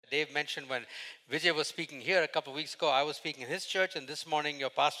Dave mentioned when Vijay was speaking here a couple of weeks ago, I was speaking in his church, and this morning your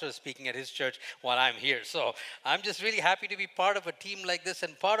pastor is speaking at his church while I'm here. So I'm just really happy to be part of a team like this,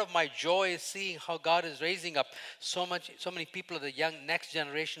 and part of my joy is seeing how God is raising up so many people of the young next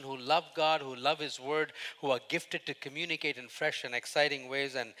generation who love God, who love His Word, who are gifted to communicate in fresh and exciting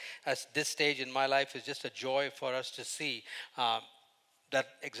ways. And at this stage in my life is just a joy for us to see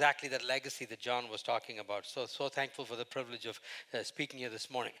that legacy that John was talking about. So thankful for the privilege of speaking here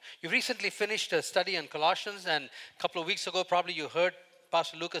this morning. You recently finished a study on Colossians, and a couple of weeks ago, probably you heard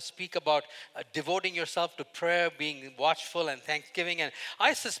Pastor Lucas speak about devoting yourself to prayer, being watchful and thanksgiving. And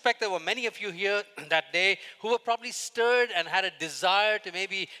I suspect there were many of you here that day who were probably stirred and had a desire to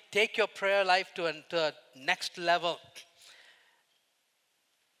maybe take your prayer life to a next level.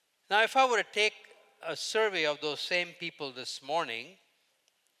 Now, if I were to take a survey of those same people this morning,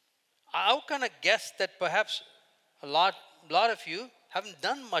 I would kind of guess that perhaps a lot of you haven't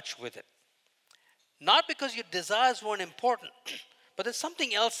done much with it. Not because your desires weren't important, but there's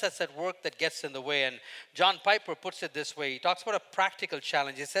something else that's at work that gets in the way. And John Piper puts it this way. He talks about a practical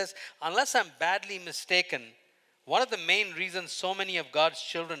challenge. He says, unless I'm badly mistaken, one of the main reasons so many of God's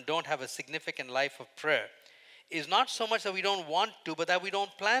children don't have a significant life of prayer is not so much that we don't want to, but that we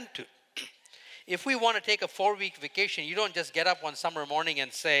don't plan to. If we want to take a 4-week vacation, you don't just get up one summer morning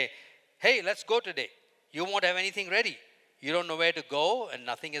and say, hey, let's go today. You won't have anything ready. You don't know where to go, and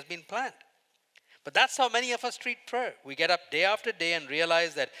nothing has been planned. But that's how many of us treat prayer. We get up day after day and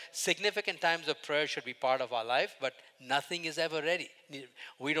realize that significant times of prayer should be part of our life, but nothing is ever ready.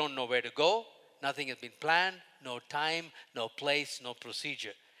 We don't know where to go. Nothing has been planned. No time, no place, no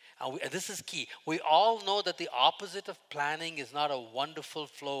procedure. And this is key. We all know that the opposite of planning is not a wonderful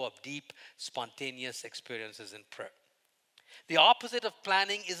flow of deep, spontaneous experiences in prayer. The opposite of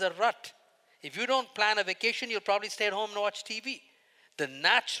planning is a rut. If you don't plan a vacation, you'll probably stay at home and watch TV. The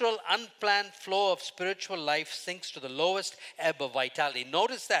natural, unplanned flow of spiritual life sinks to the lowest ebb of vitality.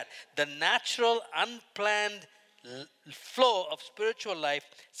 Notice that. The natural, unplanned flow of spiritual life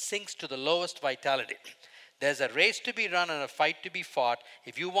sinks to the lowest vitality. There's a race to be run and a fight to be fought.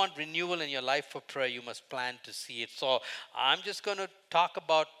 If you want renewal in your life for prayer, you must plan to see it. So I'm just going to talk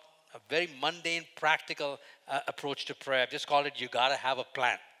about a very mundane, practical approach to prayer. I've just called it, you got to have a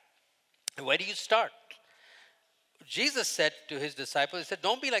plan. And where do you start? Jesus said to his disciples, he said,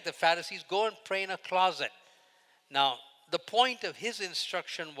 don't be like the Pharisees, go and pray in a closet. Now, the point of his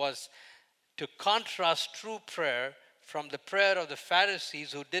instruction was to contrast true prayer from the prayer of the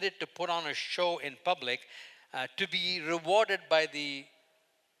Pharisees who did it to put on a show in public, to be rewarded by the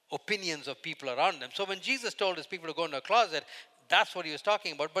opinions of people around them. So when Jesus told his people to go into a closet, that's what he was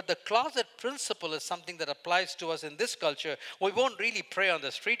talking about. But the closet principle is something that applies to us in this culture. We won't really pray on the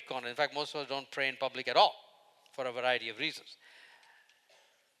street corner. In fact, most of us don't pray in public at all for a variety of reasons.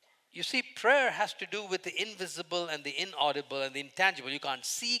 You see, prayer has to do with the invisible and the inaudible and the intangible. You can't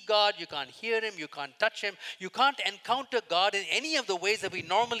see God, you can't hear Him, you can't touch Him. You can't encounter God in any of the ways that we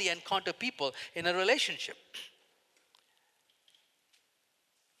normally encounter people in a relationship.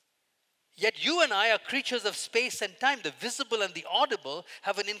 Yet you and I are creatures of space and time. The visible and the audible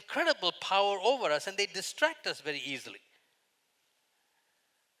have an incredible power over us, and they distract us very easily.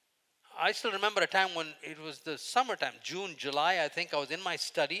 I still remember a time when it was the summertime, June, July, I think. I was in my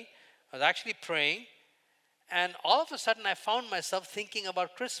study. I was actually praying. And all of a sudden, I found myself thinking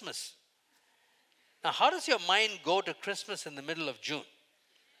about Christmas. Now, how does your mind go to Christmas in the middle of June?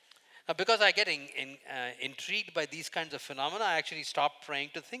 Now, because I get intrigued by these kinds of phenomena, I actually stopped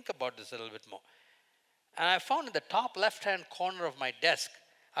praying to think about this a little bit more. And I found in the top left-hand corner of my desk,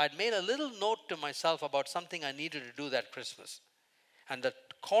 I had made a little note to myself about something I needed to do that Christmas. And the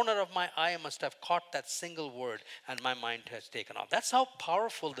corner of my eye must have caught that single word, and my mind has taken off. That's how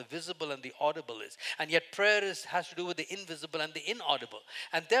powerful the visible and the audible is. And yet prayer has to do with the invisible and the inaudible.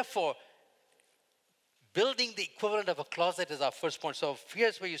 And therefore, building the equivalent of a closet is our first point. So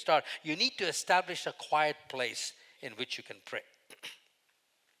here's where you start. You need to establish a quiet place in which you can pray.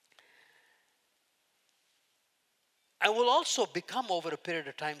 And will also become, over a period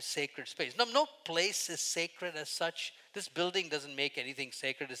of time, sacred space. Now, no place is sacred as such. This building doesn't make anything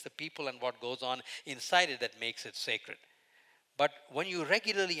sacred. It's the people and what goes on inside it that makes it sacred. But when you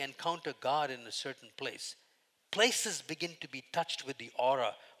regularly encounter God in a certain place, places begin to be touched with the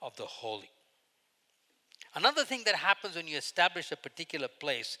aura of the holy. Another thing that happens when you establish a particular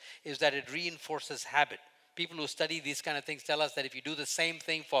place is that it reinforces habit. People who study these kind of things tell us that if you do the same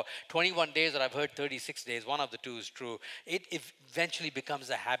thing for 21 days, or I've heard 36 days, one of the two is true, it eventually becomes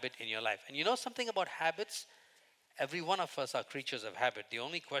a habit in your life. And you know something about habits? Every one of us are creatures of habit. The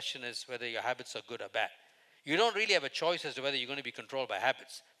only question is whether your habits are good or bad. You don't really have a choice as to whether you're going to be controlled by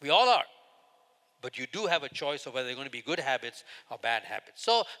habits. We all are. But you do have a choice of whether they're going to be good habits or bad habits.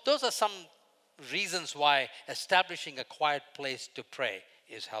 So those are some reasons why establishing a quiet place to pray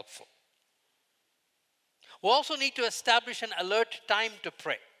is helpful. We also need to establish an alert time to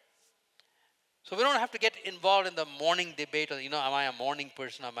pray. So we don't have to get involved in the morning debate or, am I a morning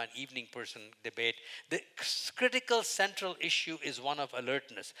person or am I an evening person debate. The critical central issue is one of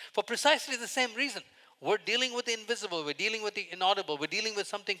alertness. For precisely the same reason. We're dealing with the invisible. We're dealing with the inaudible. We're dealing with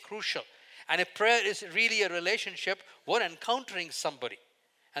something crucial. And if prayer is really a relationship, we're encountering somebody.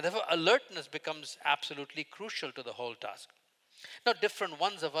 And therefore, alertness becomes absolutely crucial to the whole task. Now, different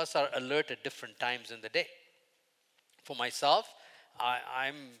ones of us are alert at different times in the day. For myself,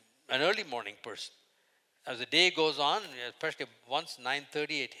 I'm an early morning person. As the day goes on, especially once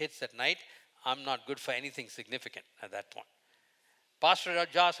 9:30 it hits at night, I'm not good for anything significant at that point. Pastor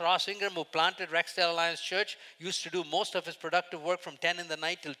Josh Ross Ingram, who planted Rexdale Alliance Church, used to do most of his productive work from 10 in the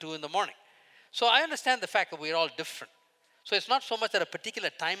night till 2 in the morning. So I understand the fact that we're all different. So it's not so much that a particular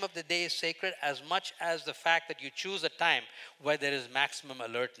time of the day is sacred as much as the fact that you choose a time where there is maximum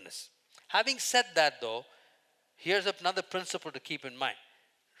alertness. Having said that though, here's another principle to keep in mind.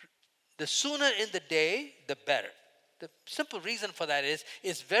 The sooner in the day, the better. The simple reason for that is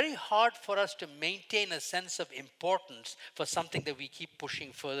it's very hard for us to maintain a sense of importance for something that we keep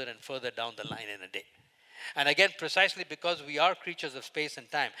pushing further and further down the line in a day. And again, precisely because we are creatures of space and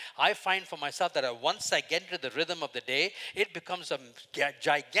time, I find for myself that once I get into the rhythm of the day, it becomes a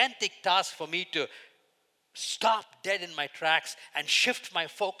gigantic task for me to stop dead in my tracks and shift my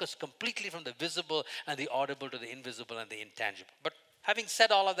focus completely from the visible and the audible to the invisible and the intangible. But having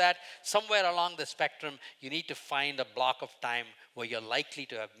said all of that, somewhere along the spectrum, you need to find a block of time where you're likely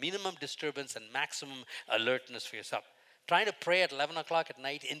to have minimum disturbance and maximum alertness for yourself. Trying to pray at 11 o'clock at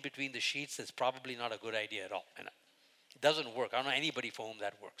night in between the sheets is probably not a good idea at all. It doesn't work. I don't know anybody for whom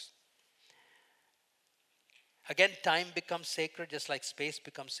that works. Again, time becomes sacred just like space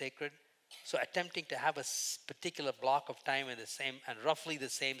becomes sacred. So attempting to have a particular block of time in the same and roughly the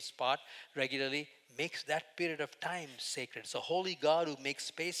same spot regularly makes that period of time sacred. It's a holy God who makes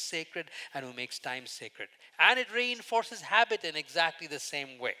space sacred and who makes time sacred. And it reinforces habit in exactly the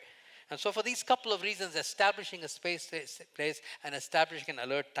same way. And so for these couple of reasons, establishing a space place and establishing an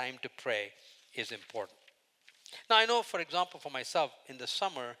alert time to pray is important. Now I know, for example, for myself, in the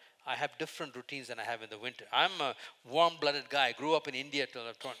summer, I have different routines than I have in the winter. I'm a warm-blooded guy. I grew up in India till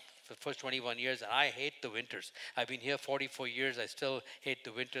the first 21 years, and I hate the winters. I've been here 44 years. I still hate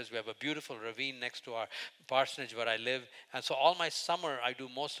the winters. We have a beautiful ravine next to our parsonage where I live. And so all my summer, I do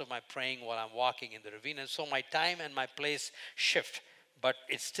most of my praying while I'm walking in the ravine. And so my time and my place shift. But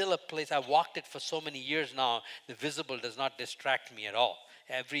it's still a place. I've walked it for so many years now. The visible does not distract me at all.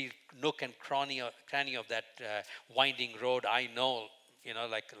 Every nook and cranny of that winding road, I know,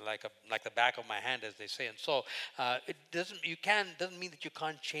 like the back of my hand, as they say. And so it doesn't mean that you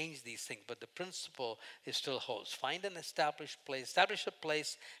can't change these things, but the principle is still holds. Find an established place, establish a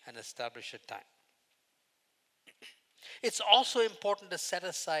place, and establish a time. It's also important to set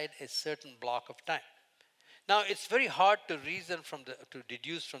aside a certain block of time. Now, it's very hard to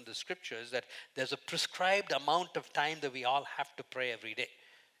deduce from the scriptures that there's a prescribed amount of time that we all have to pray every day.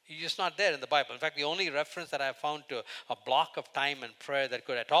 It's just not there in the Bible. In fact, the only reference that I found to a block of time and prayer that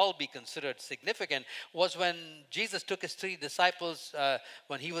could at all be considered significant was when Jesus took his 3 disciples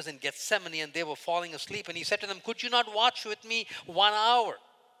when he was in Gethsemane and they were falling asleep. And he said to them, "Could you not watch with me 1 hour?"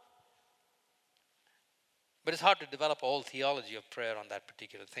 But it's hard to develop a whole theology of prayer on that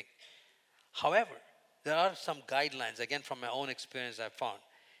particular thing. However, there are some guidelines, again, from my own experience I've found.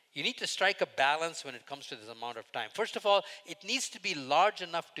 You need to strike a balance when it comes to this amount of time. First of all, it needs to be large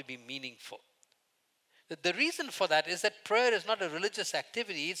enough to be meaningful. The reason for that is that prayer is not a religious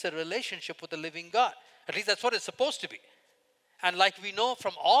activity, it's a relationship with the living God. At least that's what it's supposed to be. And like we know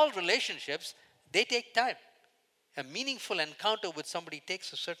from all relationships, they take time. A meaningful encounter with somebody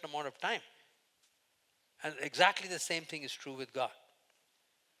takes a certain amount of time. And exactly the same thing is true with God.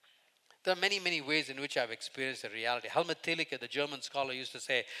 There are many, many ways in which I've experienced the reality. Helmut Thielicke, the German scholar, used to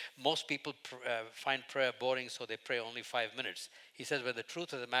say, most people find prayer boring, so they pray only 5 minutes. He says, well, the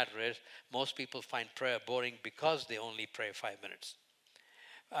truth of the matter is, most people find prayer boring because they only pray 5 minutes.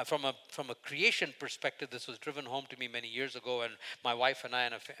 From a creation perspective, this was driven home to me many years ago, and my wife and I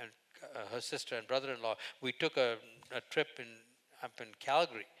and her sister and brother-in-law, we took a trip up in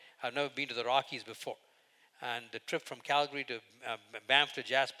Calgary. I've never been to the Rockies before. And the trip from Calgary to Banff to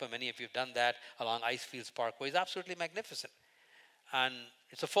Jasper, many of you have done that along Icefields Parkway, is absolutely magnificent. And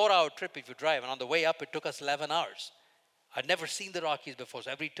it's a 4-hour trip if you drive. And on the way up, it took us 11 hours. I'd never seen the Rockies before,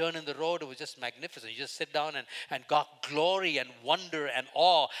 so every turn in the road, it was just magnificent. You just sit down and got glory and wonder and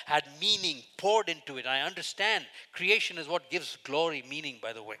awe, had meaning poured into it. I understand creation is what gives glory meaning,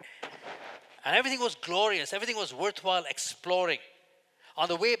 by the way. And everything was glorious. Everything was worthwhile exploring. On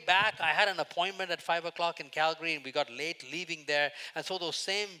the way back, I had an appointment at 5 o'clock in Calgary, and we got late leaving there. And so those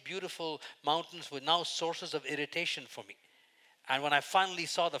same beautiful mountains were now sources of irritation for me. And when I finally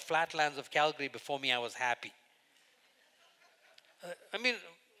saw the flatlands of Calgary before me, I was happy.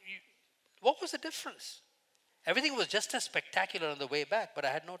 What was the difference? Everything was just as spectacular on the way back, but I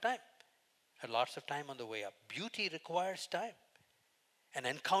had no time. I had lots of time on the way up. Beauty requires time. An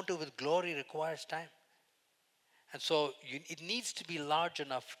encounter with glory requires time. And so it needs to be large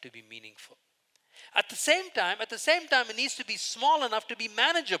enough to be meaningful. At the same time, it needs to be small enough to be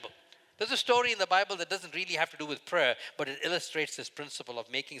manageable. There's a story in the Bible that doesn't really have to do with prayer, but it illustrates this principle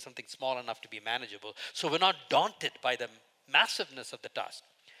of making something small enough to be manageable. So we're not daunted by the massiveness of the task.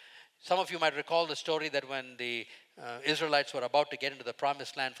 Some of you might recall the story that when the Israelites were about to get into the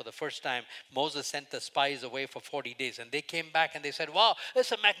promised land for the first time, Moses sent the spies away for 40 days. And they came back and they said, wow,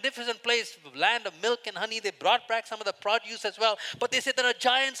 it's a magnificent place, land of milk and honey. They brought back some of the produce as well. But they said there are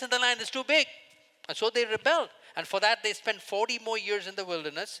giants in the land, it's too big. And so they rebelled. And for that, they spent 40 more years in the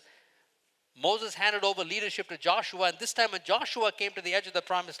wilderness. Moses handed over leadership to Joshua, and this time when Joshua came to the edge of the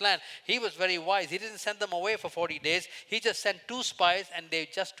promised land, he was very wise. He didn't send them away for 40 days. He just sent 2 spies, and they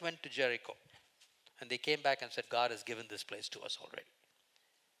just went to Jericho. And they came back and said, God has given this place to us already.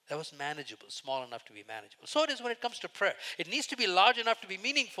 That was manageable, small enough to be manageable. So it is when it comes to prayer. It needs to be large enough to be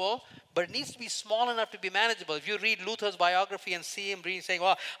meaningful, but it needs to be small enough to be manageable. If you read Luther's biography and see him saying,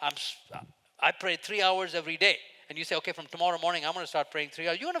 well, I pray 3 hours every day, and you say, okay, from tomorrow morning, I'm going to start praying 3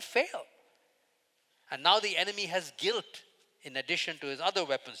 hours, you're going to fail. And now the enemy has guilt in addition to his other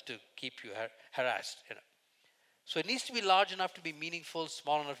weapons to keep you harassed. So it needs to be large enough to be meaningful,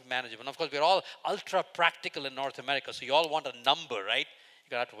 small enough to be manageable. And of course, we're all ultra practical in North America, so you all want a number, right?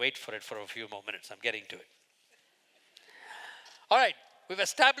 You're going to have to wait for it for a few more minutes. I'm getting to it. All right, we've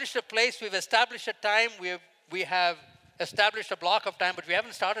established a place, we've established a time, we have established a block of time, but we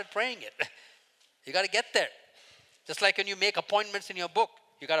haven't started praying it. You got to get there. Just like when you make appointments in your book.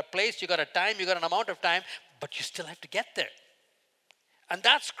 You got a place, you got a time, you got an amount of time, but you still have to get there. And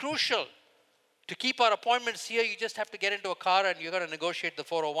that's crucial. To keep our appointments here, you just have to get into a car and you got to negotiate the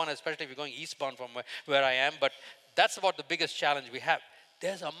 401, especially if you're going eastbound from where I am. But that's about the biggest challenge we have.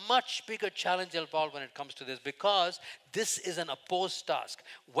 There's a much bigger challenge involved when it comes to this, because this is an opposed task.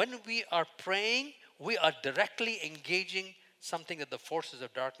 When we are praying, we are directly engaging something that the forces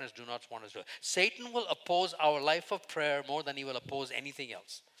of darkness do not want us to do. Satan will oppose our life of prayer more than he will oppose anything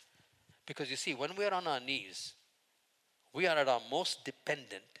else. Because you see, when we are on our knees, we are at our most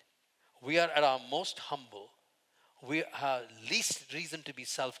dependent, we are at our most humble, we have least reason to be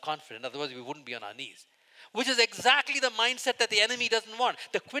self-confident. Otherwise, we wouldn't be on our knees. Which is exactly the mindset that the enemy doesn't want.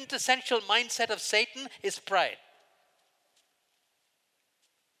 The quintessential mindset of Satan is pride.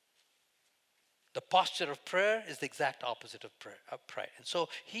 The posture of prayer is the exact opposite of pride. And so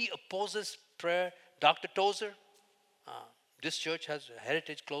he opposes prayer. Dr. Tozer, this church has a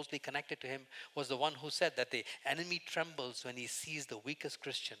heritage closely connected to him, was the one who said that the enemy trembles when he sees the weakest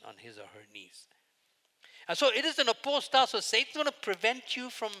Christian on his or her knees. And so it is an opposed task. So Satan's going to prevent you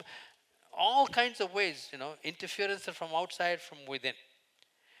from all kinds of ways, interference from outside, from within.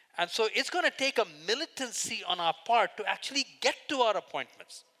 And so it's going to take a militancy on our part to actually get to our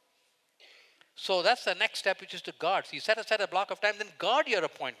appointments. So that's the next step, which is to guard. So you set aside a block of time, then guard your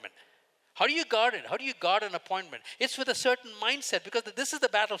appointment. How do you guard it? How do you guard an appointment? It's with a certain mindset, because this is the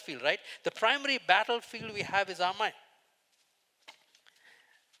battlefield, right? The primary battlefield we have is our mind.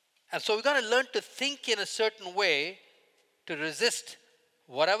 And so we've got to learn to think in a certain way to resist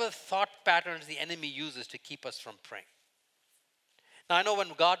whatever thought patterns the enemy uses to keep us from praying. Now, I know when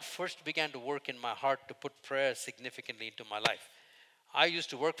God first began to work in my heart to put prayer significantly into my life, I used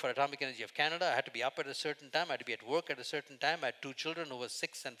to work for Atomic Energy of Canada. I had to be up at a certain time. I had to be at work at a certain time. I had 2 children who were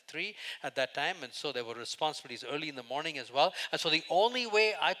 6 and 3 at that time. And so there were responsibilities early in the morning as well. And so the only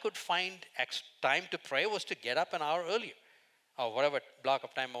way I could find time to pray was to get up an hour earlier, or whatever block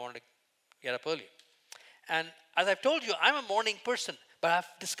of time I wanted to get up earlier. And as I've told you, I'm a morning person, but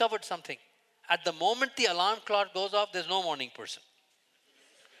I've discovered something. At the moment the alarm clock goes off, there's no morning person.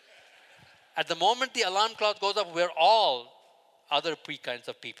 At the moment the alarm clock goes off, we're all other kinds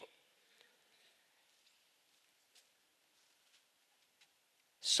of people.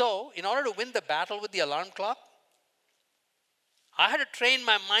 So, in order to win the battle with the alarm clock, I had to train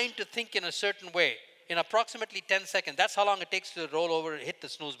my mind to think in a certain way in approximately 10 seconds. That's how long it takes to roll over and hit the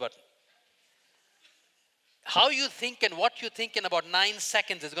snooze button. How you think and what you think in about 9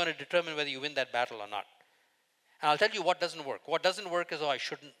 seconds is going to determine whether you win that battle or not. And I'll tell you what doesn't work. What doesn't work is, I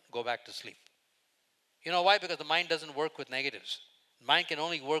shouldn't go back to sleep. You know why? Because the mind doesn't work with negatives. The mind can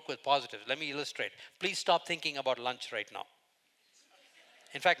only work with positives. Let me illustrate. Please stop thinking about lunch right now.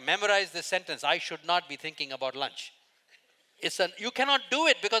 In fact, memorize this sentence. I should not be thinking about lunch. You cannot do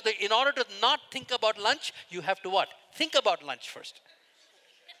it because in order to not think about lunch, you have to what? Think about lunch first.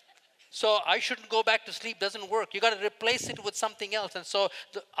 So I shouldn't go back to sleep doesn't work. You got to replace it with something else. And so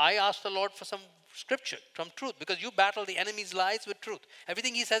I asked the Lord for some scripture from truth, because you battle the enemy's lies with truth.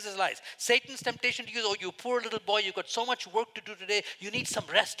 Everything he says is lies. Satan's temptation to you, you poor little boy, you've got so much work to do today. You need some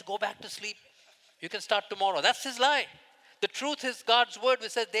rest. Go back to sleep. You can start tomorrow. That's his lie. The truth is God's word,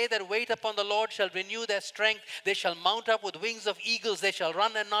 which says, they that wait upon the Lord shall renew their strength. They shall mount up with wings of eagles. They shall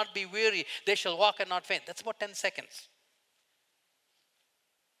run and not be weary. They shall walk and not faint. That's about 10 seconds.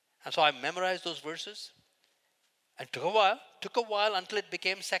 And so I memorized those verses. And took a while until it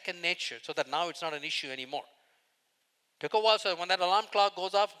became second nature, so that now it's not an issue anymore. Took a while, so when that alarm clock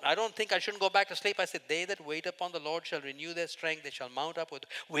goes off, I don't think I shouldn't go back to sleep. I said, they that wait upon the Lord shall renew their strength. They shall mount up with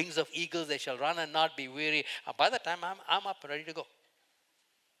wings of eagles. They shall run and not be weary. And by the time I'm up and ready to go.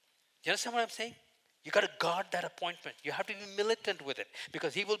 You understand what I'm saying? You got to guard that appointment. You have to be militant with it,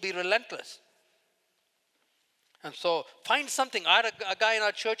 because he will be relentless. And so find something. I had a guy in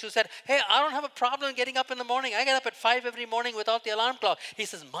our church who said, hey, I don't have a problem getting up in the morning. I get up at 5 every morning without the alarm clock. He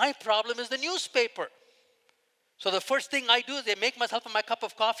says, my problem is the newspaper. So the first thing I do is I make myself my cup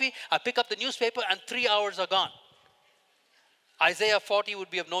of coffee. I pick up the newspaper and 3 hours are gone. Isaiah 40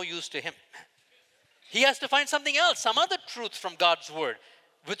 would be of no use to him. He has to find something else, some other truth from God's word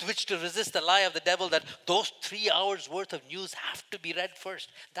with which to resist the lie of the devil that those 3 hours worth of news have to be read first.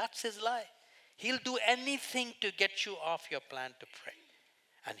 That's his lie. He'll do anything to get you off your plan to pray.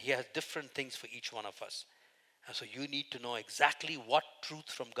 And he has different things for each one of us. And so you need to know exactly what truth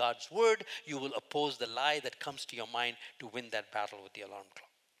from God's word you will oppose the lie that comes to your mind to win that battle with the alarm clock.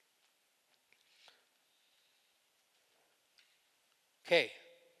 Okay,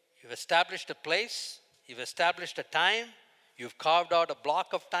 you've established a place, you've established a time, you've carved out a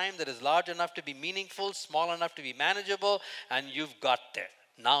block of time that is large enough to be meaningful, small enough to be manageable, and you've got there.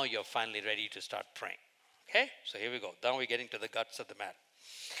 Now you're finally ready to start praying. Okay, so here we go. Now we're getting to the guts of the matter.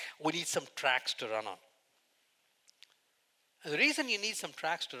 We need some tracks to run on. And the reason you need some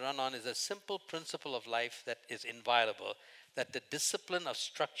tracks to run on is a simple principle of life that is inviolable, that the discipline of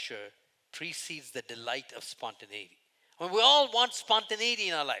structure precedes the delight of spontaneity. I mean, we all want spontaneity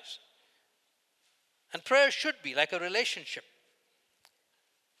in our lives. And prayer should be like a relationship.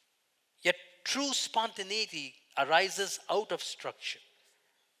 Yet true spontaneity arises out of structure.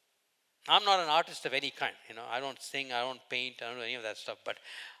 I'm not an artist of any kind. I don't sing, I don't paint, I don't do any of that stuff. But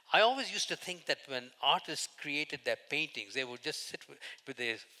I always used to think that when artists created their paintings, they would just sit with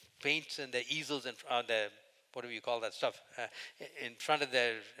their paints and their easels and the, whatever you call that stuff, in front of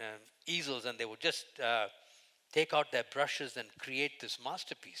their easels, and they would just take out their brushes and create this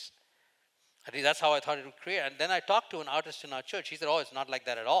masterpiece. I think that's how I thought it would create. And then I talked to an artist in our church. He said, oh, it's not like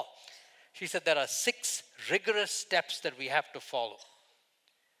that at all. She said, there are 6 rigorous steps that we have to follow.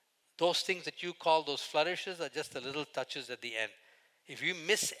 Those things that you call those flourishes are just the little touches at the end. If you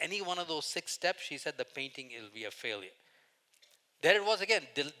miss any one of those 6 steps, she said the painting will be a failure. There it was again.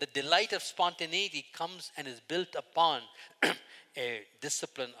 The delight of spontaneity comes and is built upon a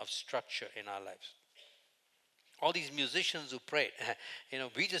discipline of structure in our lives. All these musicians who prayed,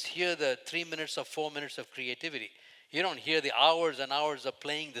 we just hear the 3 minutes or 4 minutes of creativity. You don't hear the hours and hours of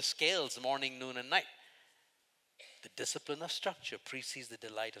playing the scales morning, noon, and night. The discipline of structure precedes the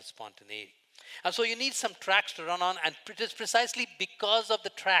delight of spontaneity. And so you need some tracks to run on, and it is precisely because of the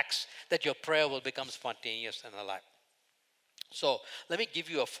tracks that your prayer will become spontaneous and alive. So let me give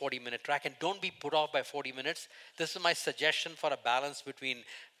you a 40-minute track, and don't be put off by 40 minutes. This is my suggestion for a balance between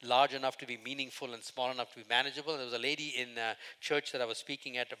large enough to be meaningful and small enough to be manageable. There was a lady in church that I was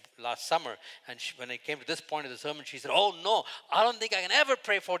speaking at last summer, and when it came to this point of the sermon, she said, oh no, I don't think I can ever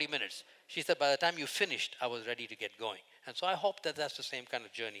pray 40 minutes. She said, by the time you finished, I was ready to get going. And so I hope that that's the same kind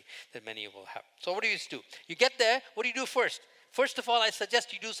of journey that many will have. So what do you do? You get there, what do you do first? First of all, I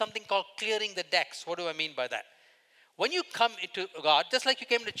suggest you do something called clearing the decks. What do I mean by that? When you come into God, just like you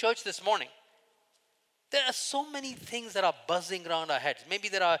came to church this morning, there are so many things that are buzzing around our heads. Maybe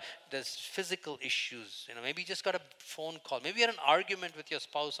there's physical issues. Maybe you just got a phone call. Maybe you had an argument with your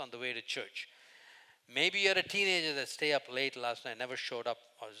spouse on the way to church. Maybe you're a teenager that stayed up late last night, never showed up.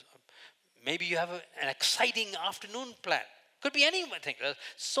 Maybe you have an exciting afternoon plan. Could be anything. There's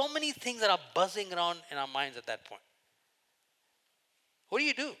so many things that are buzzing around in our minds at that point. What do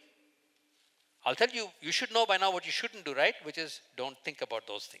you do? I'll tell you, you should know by now what you shouldn't do, right? Which is don't think about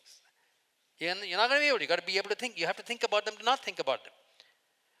those things. You're not going to be able to. You've got to be able to think. You have to think about them to not think about them.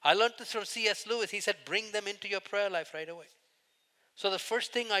 I learned this from C.S. Lewis. He said, bring them into your prayer life right away. So the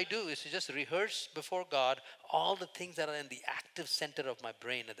first thing I do is to just rehearse before God all the things that are in the active center of my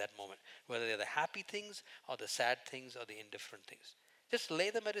brain at that moment, whether they're the happy things or the sad things or the indifferent things. Just lay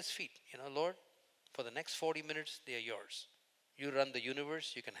them at His feet. Lord, for the next 40 minutes, they are yours. You run the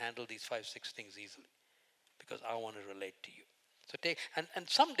universe. You can handle these 5, 6 things easily because I want to relate to you. So and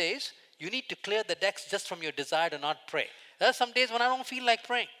some days you need to clear the decks just from your desire to not pray. There are some days when I don't feel like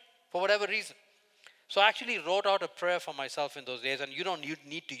praying for whatever reason. So I actually wrote out a prayer for myself in those days, and you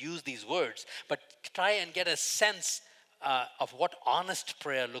need to use these words, but try and get a sense of what honest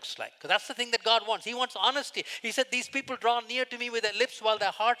prayer looks like. Because that's the thing that God wants. He wants honesty. He said, these people draw near to me with their lips while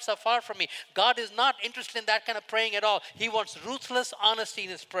their hearts are far from me. God is not interested in that kind of praying at all. He wants ruthless honesty in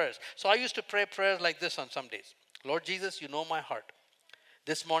His prayers. So I used to pray prayers like this on some days. Lord Jesus, you know my heart.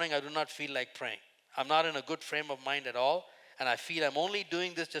 This morning I do not feel like praying. I'm not in a good frame of mind at all, and I feel I'm only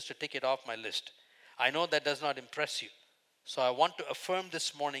doing this just to tick it off my list. I know that does not impress you. So I want to affirm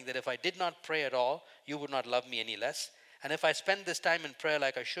this morning that if I did not pray at all, you would not love me any less. And if I spend this time in prayer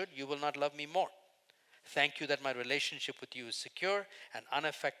like I should, you will not love me more. Thank you that my relationship with you is secure and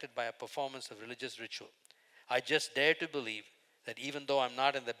unaffected by a performance of religious ritual. I just dare to believe that even though I'm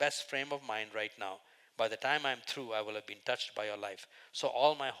not in the best frame of mind right now, by the time I'm through, I will have been touched by your life. So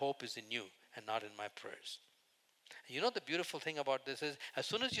all my hope is in you and not in my prayers. You know the beautiful thing about this is, as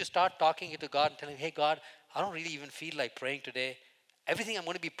soon as you start talking to God and telling, hey God, I don't really even feel like praying today. Everything I'm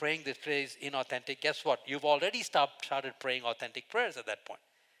going to be praying this prayer is inauthentic. Guess what? You've already started praying authentic prayers at that point.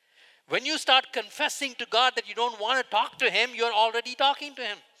 When you start confessing to God that you don't want to talk to Him, you're already talking to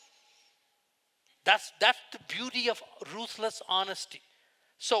Him. That's the beauty of ruthless honesty.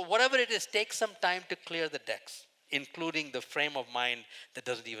 So whatever it is, take some time to clear the decks, including the frame of mind that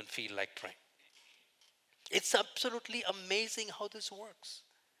doesn't even feel like praying. It's absolutely amazing how this works.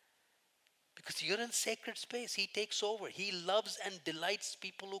 Because you're in sacred space. He takes over. He loves and delights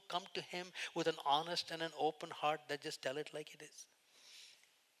people who come to Him with an honest and an open heart that just tell it like it is.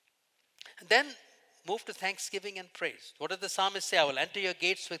 And then move to thanksgiving and praise. What does the psalmist say? I will enter your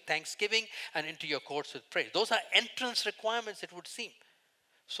gates with thanksgiving and into your courts with praise. Those are entrance requirements, it would seem.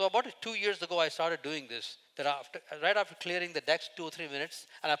 So about 2 years ago, I started doing this. That right after clearing the decks, 2 or 3 minutes,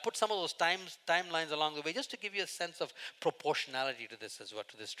 and I put some of those timelines along the way just to give you a sense of proportionality to this as well,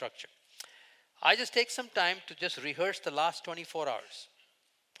 to this structure. I just take some time to just rehearse the last 24 hours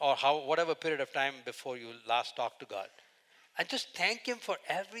or whatever period of time before you last talk to God. And just thank Him for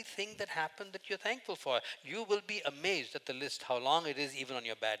everything that happened that you're thankful for. You will be amazed at the list, how long it is even on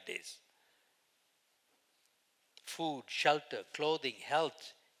your bad days. Food, shelter, clothing,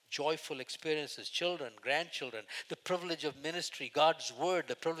 health, joyful experiences, children, grandchildren, the privilege of ministry, God's word,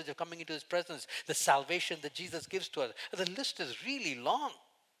 the privilege of coming into His presence, the salvation that Jesus gives to us. The list is really long.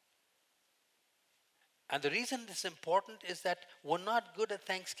 And the reason this is important is that we're not good at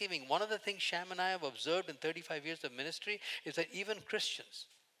thanksgiving. One of the things Sham and I have observed in 35 years of ministry is that even Christians,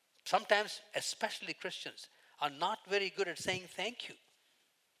 sometimes especially Christians, are not very good at saying thank you.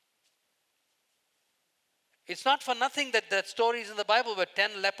 It's not for nothing that stories in the Bible where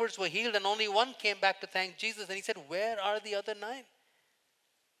 10 lepers were healed and only one came back to thank Jesus. And He said, where are the other 9?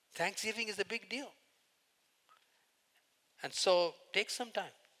 Thanksgiving is a big deal. And so take some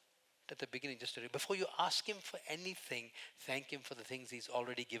time at the beginning just to, before you ask Him for anything, thank Him for the things He's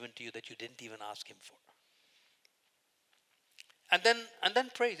already given to you that you didn't even ask Him for. And then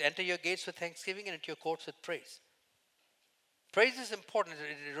praise. Enter your gates with thanksgiving and into your courts with praise. Praise is important.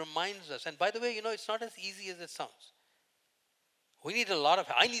 It reminds us. And by the way, it's not as easy as it sounds. I need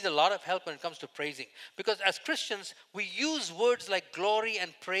a lot of help when it comes to praising. Because as Christians, we use words like glory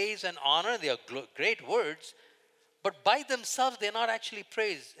and praise and honor. They are great words. But by themselves, they're not actually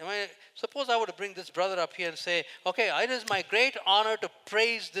praise. Suppose I were to bring this brother up here and say, okay, it is my great honor to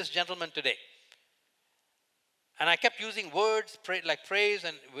praise this gentleman today. And I kept using words like praise,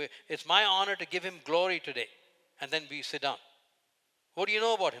 and it's my honor to give him glory today. And then we sit down. What do you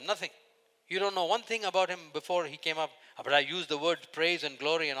know about him? Nothing. You don't know one thing about him before he came up. But I used the word praise and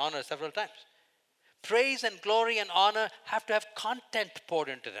glory and honor several times. Praise and glory and honor have to have content poured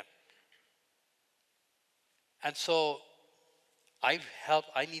into them. And so I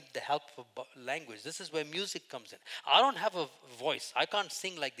need the help of language. This is where music comes in. I don't have a voice. I can't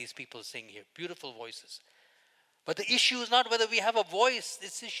sing like these people sing here. Beautiful voices. But the issue is not whether we have a voice.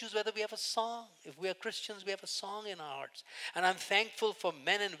 This issue is whether we have a song. If we are Christians, we have a song in our hearts. And I'm thankful for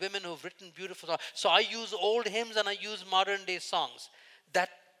men and women who've written beautiful songs. So I use old hymns and I use modern day songs that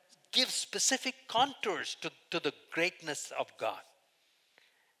give specific contours to the greatness of God.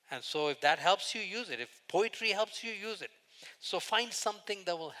 And so if that helps you, use it. If poetry helps you, use it. So find something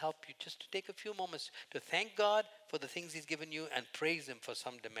that will help you just to take a few moments to thank God for the things He's given you and praise Him for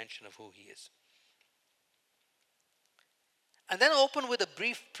some dimension of who He is. And then open with a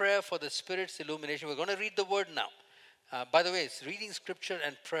brief prayer for the Spirit's illumination. We're going to read the Word now. By the way, reading Scripture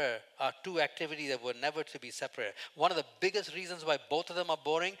and prayer are two activities that were never to be separated. One of the biggest reasons why both of them are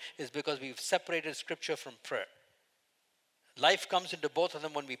boring is because we've separated Scripture from prayer. Life comes into both of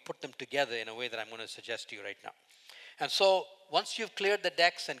them when we put them together in a way that I'm going to suggest to you right now. And so once you've cleared the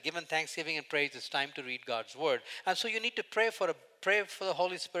decks and given thanksgiving and praise, it's time to read God's Word. And so you need to pray for the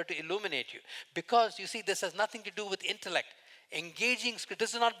Holy Spirit to illuminate you. Because you see, this has nothing to do with intellect. Engaging Scripture.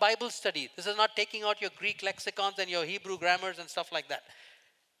 This is not Bible study. This is not taking out your Greek lexicons and your Hebrew grammars and stuff like that.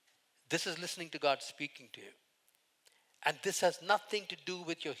 This is listening to God speaking to you. And this has nothing to do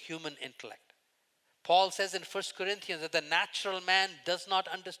with your human intellect. Paul says in 1 Corinthians that the natural man does not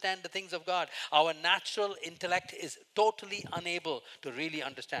understand the things of God. Our natural intellect is totally unable to really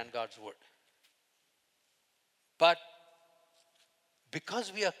understand God's Word. But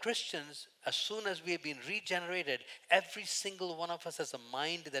because we are Christians, as soon as we have been regenerated, every single one of us has a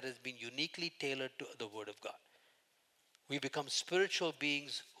mind that has been uniquely tailored to the Word of God. We become spiritual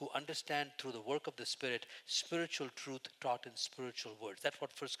beings who understand through the work of the Spirit, spiritual truth taught in spiritual words. That's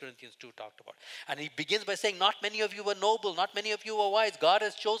what 1 Corinthians 2 talked about. And he begins by saying, not many of you were noble, not many of you were wise. God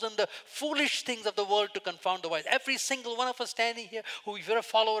has chosen the foolish things of the world to confound the wise. Every single one of us standing here, who if you're a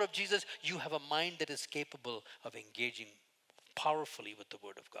follower of Jesus, you have a mind that is capable of engaging powerfully with the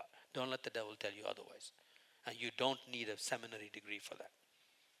Word of God. Don't let the devil tell you otherwise. And you don't need a seminary degree for that.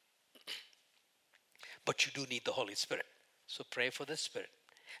 But you do need the Holy Spirit. So pray for the Spirit.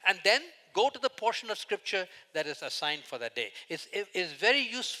 And then go to the portion of Scripture that is assigned for that day. It is very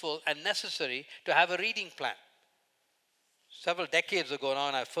useful and necessary to have a reading plan. Several decades ago now,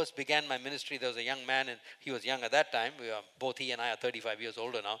 when I first began my ministry, there was a young man, and he was young at that time. Both he and I are 35 years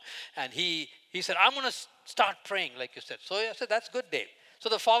older now. And he said, I'm going to start praying, like you said. So I said, that's good, Dave. So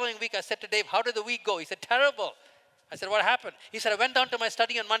the following week, I said to Dave, how did the week go? He said, terrible. I said, what happened? He said, I went down to my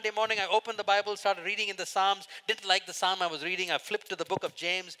study on Monday morning. I opened the Bible, started reading in the Psalms. Didn't like the Psalm I was reading. I flipped to the book of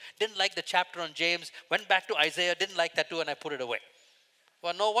James. Didn't like the chapter on James. Went back to Isaiah. Didn't like that too, and I put it away.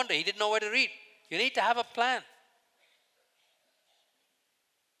 Well, no wonder. He didn't know where to read. You need to have a plan.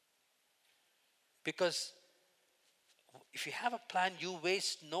 Because if you have a plan, you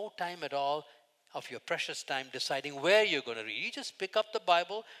waste no time at all of your precious time deciding where you're going to read. You just pick up the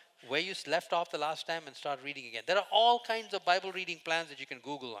Bible where you left off the last time and start reading again. There are all kinds of Bible reading plans that you can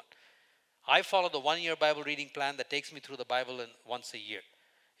Google on. I follow the 1-year Bible reading plan that takes me through the Bible once a year.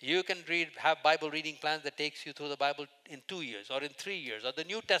 You can have Bible reading plans that takes you through the Bible in 2 years or in 3 years, or the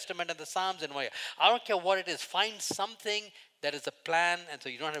New Testament and the Psalms in 1 year. I don't care what it is. Find something that is a plan, and so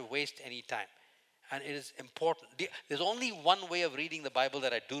you don't have to waste any time. And it is important. There's only one way of reading the Bible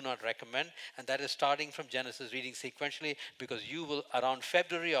that I do not recommend, and that is starting from Genesis, reading sequentially, because you will, around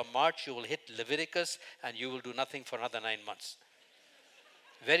February or March, you will hit Leviticus, and you will do nothing for another 9 months.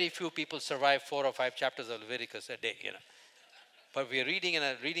 Very few people survive 4 or 5 chapters of Leviticus a day, But if you're reading in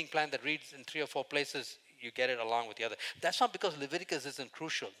a reading plan that reads in 3 or 4 places, you get it along with the other. That's not because Leviticus isn't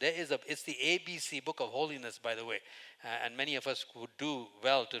crucial. It's the ABC book of holiness, by the way. And many of us would do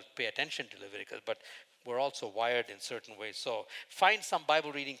well to pay attention to Leviticus, but we're also wired in certain ways. So find some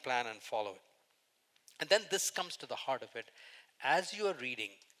Bible reading plan and follow it. And then this comes to the heart of it. As you are reading,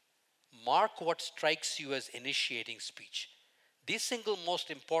 mark what strikes you as initiating speech. The single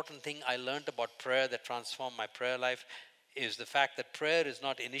most important thing I learned about prayer that transformed my prayer life is the fact that prayer is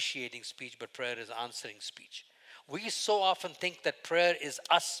not initiating speech, but prayer is answering speech. We so often think that prayer is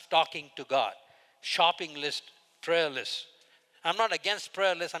us talking to God. Shopping list, prayer list. I'm not against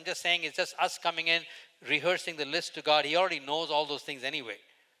prayer lists. I'm just saying it's just us coming in, rehearsing the list to God. He already knows all those things anyway.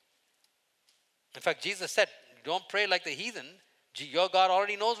 In fact, Jesus said, don't pray like the heathen. Your God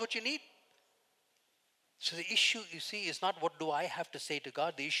already knows what you need. So the issue, you see, is not what do I have to say to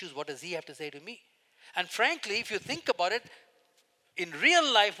God. The issue is what does He have to say to me. And frankly, if you think about it, in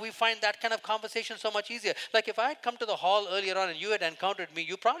real life, we find that kind of conversation so much easier. Like if I had come to the hall earlier on and you had encountered me,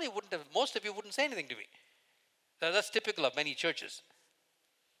 you probably wouldn't have, most of you wouldn't say anything to me. That's typical of many churches.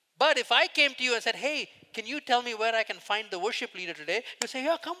 But if I came to you and said, hey, can you tell me where I can find the worship leader today? You'd say,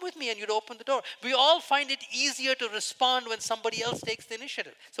 yeah, come with me, and you'd open the door. We all find it easier to respond when somebody else takes the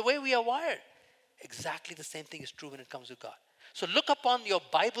initiative. It's the way we are wired. Exactly the same thing is true when it comes to God. So look upon your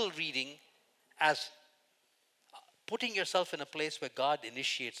Bible reading as putting yourself in a place where God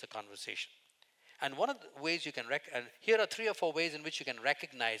initiates the conversation. And one of the ways you can, and here are 3 or 4 ways in which you can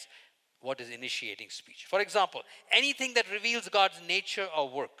recognize what is initiating speech. For example, anything that reveals God's nature or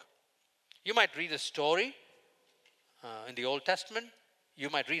work. You might read a story in the Old Testament. You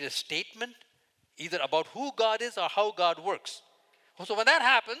might read a statement either about who God is or how God works. So when that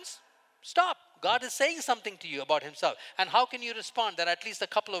happens, stop. God is saying something to you about himself. And how can you respond? There are at least a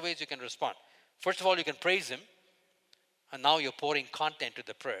couple of ways you can respond. First of all, you can praise him. And now you're pouring content to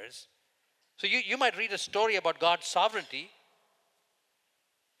the prayers. So you might read a story about God's sovereignty.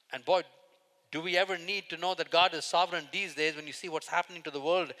 And boy, do we ever need to know that God is sovereign these days when you see what's happening to the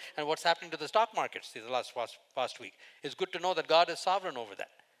world and what's happening to the stock markets the past week. It's good to know that God is sovereign over that.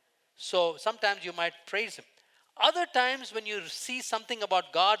 So sometimes you might praise him. Other times when you see something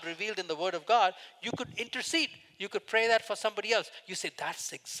about God revealed in the Word of God, you could intercede. You could pray that for somebody else. You say,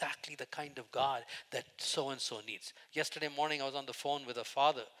 that's exactly the kind of God that so-and-so needs. Yesterday morning I was on the phone with a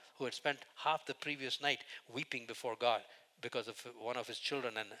father who had spent half the previous night weeping before God because of one of his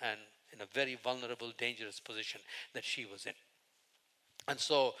children and in a very vulnerable, dangerous position that she was in. And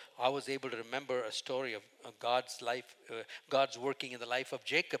so I was able to remember a story of God's life, God's working in the life of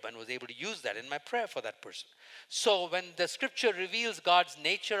Jacob, and was able to use that in my prayer for that person. So when the scripture reveals God's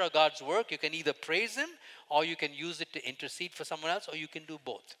nature or God's work, you can either praise him or you can use it to intercede for someone else, or you can do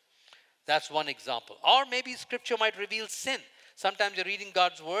both. That's one example. Or maybe scripture might reveal sin. Sometimes you're reading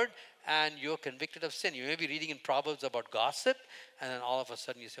God's word and you're convicted of sin. You may be reading in Proverbs about gossip, and then all of a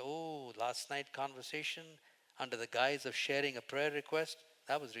sudden you say, oh, last night conversation under the guise of sharing a prayer request,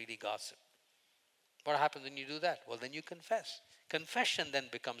 that was really gossip. What happens when you do that? Well, then you confess. Confession then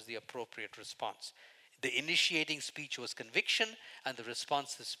becomes the appropriate response. The initiating speech was conviction, and the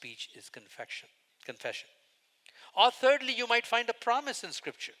responsive speech is confession. Or thirdly, you might find a promise in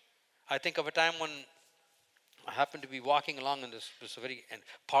Scripture. I think of a time when I happened to be walking along in this very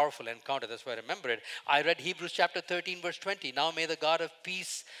powerful encounter. That's why I remember it. I read Hebrews chapter 13, verse 20. Now may the God of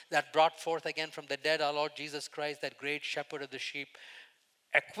peace that brought forth again from the dead our Lord Jesus Christ, that great shepherd of the sheep,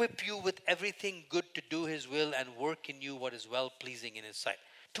 equip you with everything good to do his will and work in you what is well-pleasing in his sight.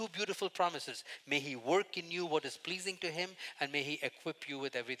 2 beautiful promises. May he work in you what is pleasing to him, and may he equip you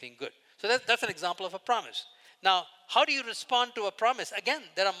with everything good. So that's an example of a promise. Now, how do you respond to a promise? Again,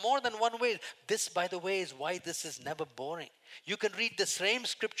 there are more than one way. This, by the way, is why this is never boring. You can read the same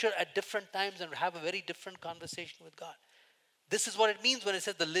scripture at different times and have a very different conversation with God. This is what it means when it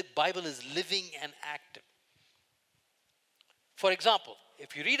says the Bible is living and active. For example,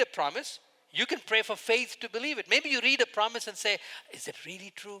 if you read a promise, you can pray for faith to believe it. Maybe you read a promise and say, is it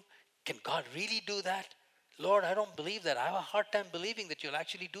really true? Can God really do that? Lord, I don't believe that. I have a hard time believing that you'll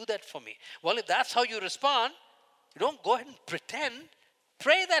actually do that for me. Well, if that's how you respond, you don't go ahead and pretend.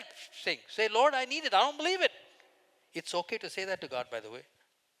 Pray that thing. Say, Lord, I need it. I don't believe it. It's okay to say that to God, by the way.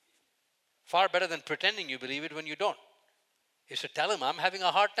 Far better than pretending you believe it when you don't. You should tell him, I'm having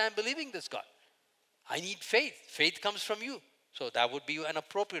a hard time believing this, God. I need faith. Faith comes from you. So that would be an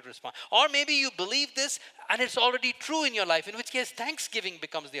appropriate response. Or maybe you believe this and it's already true in your life, in which case thanksgiving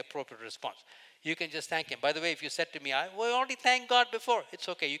becomes the appropriate response. You can just thank him. By the way, if you said to me, we already thanked God before, it's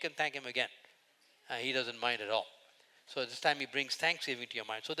okay. You can thank him again. He doesn't mind at all. So this time he brings thanksgiving to your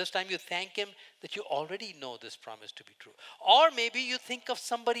mind. So this time you thank him that you already know this promise to be true. Or maybe you think of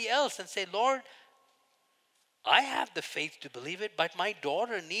somebody else and say, Lord, I have the faith to believe it, but my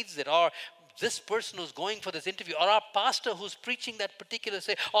daughter needs it. Or this person who's going for this interview, or our pastor who's preaching that particular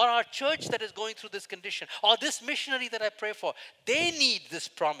say, or our church that is going through this condition, or this missionary that I pray for, they need this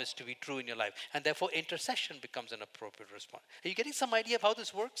promise to be true in your life. And therefore intercession becomes an appropriate response. Are you getting some idea of how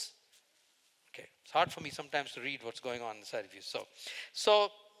this works? Okay, it's hard for me sometimes to read what's going on inside of you.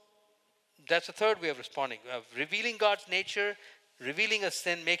 So that's the third way of responding. Revealing God's nature, revealing a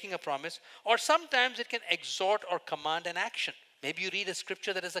sin, making a promise. Or sometimes it can exhort or command an action. Maybe you read a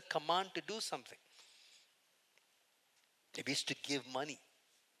scripture that is a command to do something. Maybe it's to give money.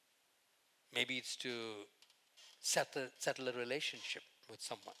 Maybe it's to settle a relationship with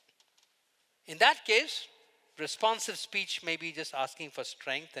someone. In that case, responsive speech may be just asking for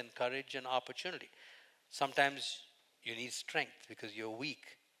strength and courage and opportunity. Sometimes you need strength because you're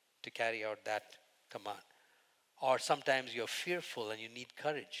weak to carry out that command. Or sometimes you're fearful and you need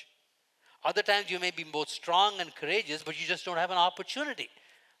courage. Other times you may be both strong and courageous, but you just don't have an opportunity.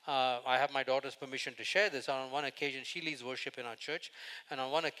 I have my daughter's permission to share this. On one occasion, she leads worship in our church. And on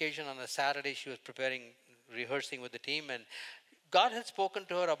one occasion, on a Saturday, she was rehearsing with the team. And God had spoken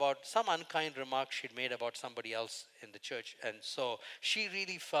to her about some unkind remarks she'd made about somebody else in the church. And so she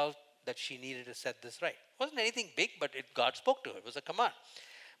really felt that she needed to set this right. It wasn't anything big, but God spoke to her. It was a command.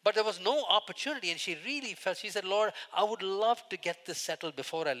 But there was no opportunity, and she really felt, she said, Lord, I would love to get this settled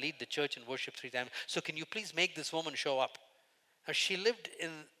before I lead the church and worship 3 times. So can you please make this woman show up? And she lived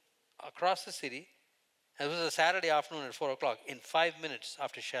across the city. And it was a Saturday afternoon at 4 o'clock. In 5 minutes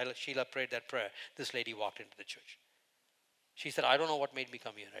after Sheila prayed that prayer, this lady walked into the church. She said, I don't know what made me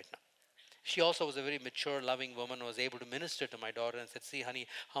come here right now. She also was a very mature, loving woman who was able to minister to my daughter and said, see, honey,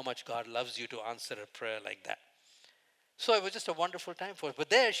 how much God loves you to answer a prayer like that. So it was just a wonderful time for her. But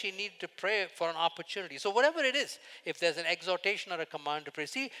there she needed to pray for an opportunity. So whatever it is, if there's an exhortation or a command to pray,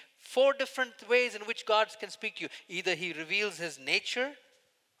 see, 4 different ways in which God can speak to you. Either he reveals his nature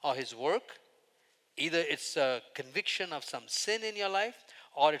or his work. Either it's a conviction of some sin in your life,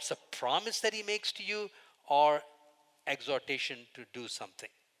 or it's a promise that he makes to you, or exhortation to do something.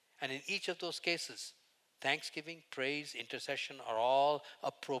 And in each of those cases, thanksgiving, praise, intercession are all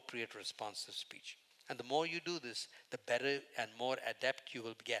appropriate responsive speech. And the more you do this, the better and more adept you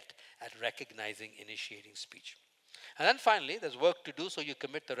will get at recognizing initiating speech. And then finally, there's work to do, so you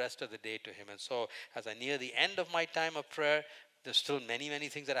commit the rest of the day to him. And so as I near the end of my time of prayer, there's still many, many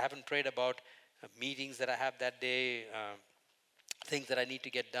things that I haven't prayed about, meetings that I have that day, things that I need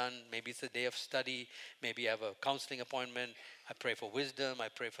to get done. Maybe it's a day of study. Maybe I have a counseling appointment. I pray for wisdom. I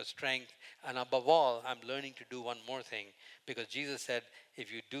pray for strength. And above all, I'm learning to do one more thing, because Jesus said,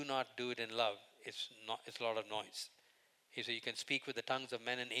 if you do not do it in love, it's a lot of noise. He said, you can speak with the tongues of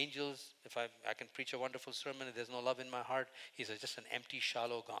men and angels. If I can preach a wonderful sermon, if there's no love in my heart, he says, just an empty,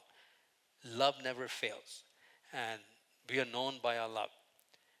 shallow gong. Love never fails. And we are known by our love.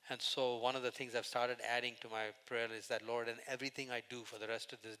 And so one of the things I've started adding to my prayer is that, Lord, in everything I do for the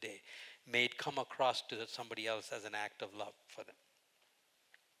rest of this day, may it come across to somebody else as an act of love for them.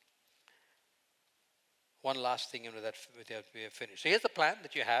 One last thing that we have finished. So here's the plan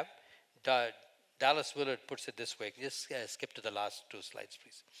that you have. Dallas Willard puts it this way. Just skip to the last 2 slides,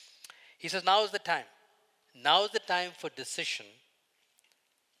 please. He says, now is the time. Now is the time for decision,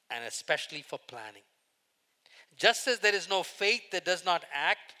 and especially for planning. Just as there is no faith that does not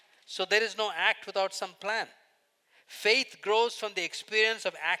act, so there is no act without some plan. Faith grows from the experience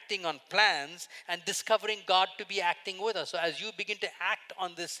of acting on plans and discovering God to be acting with us. So as you begin to act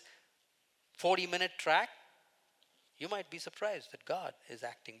on this 40-minute track, you might be surprised that God is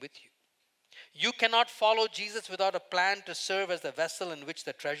acting with you. You cannot follow Jesus without a plan to serve as the vessel in which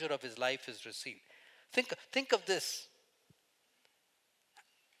the treasure of his life is received. Think of this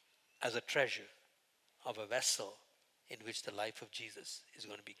as a treasure of a vessel in which the life of Jesus is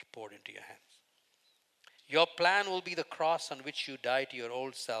going to be poured into your hands. Your plan will be the cross on which you die to your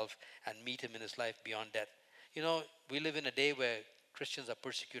old self and meet him in his life beyond death. You know, we live in a day where Christians are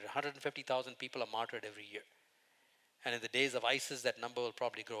persecuted. 150,000 people are martyred every year. And in the days of ISIS, that number will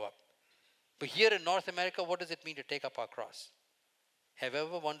probably grow up. But here in North America, what does it mean to take up our cross? Have you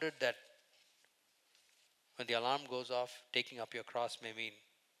ever wondered that when the alarm goes off, taking up your cross may mean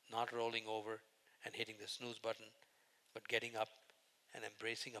not rolling over and hitting the snooze button, but getting up and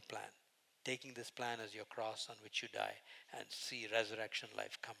embracing a plan, taking this plan as your cross on which you die, and see resurrection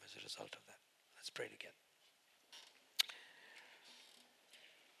life come as a result of that. Let's pray together.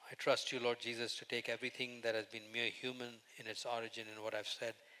 I trust you, Lord Jesus, to take everything that has been mere human in its origin in what I've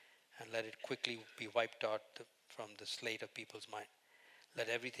said, and let it quickly be wiped out from the slate of people's mind. Let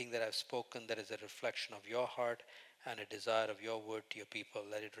everything that I've spoken that is a reflection of your heart and a desire of your word to your people,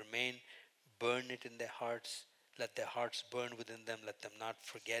 let it remain. Burn it in their hearts. Let their hearts burn within them. Let them not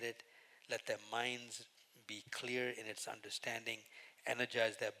forget it. Let their minds be clear in its understanding.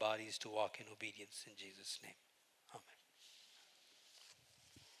 Energize their bodies to walk in obedience in Jesus' name.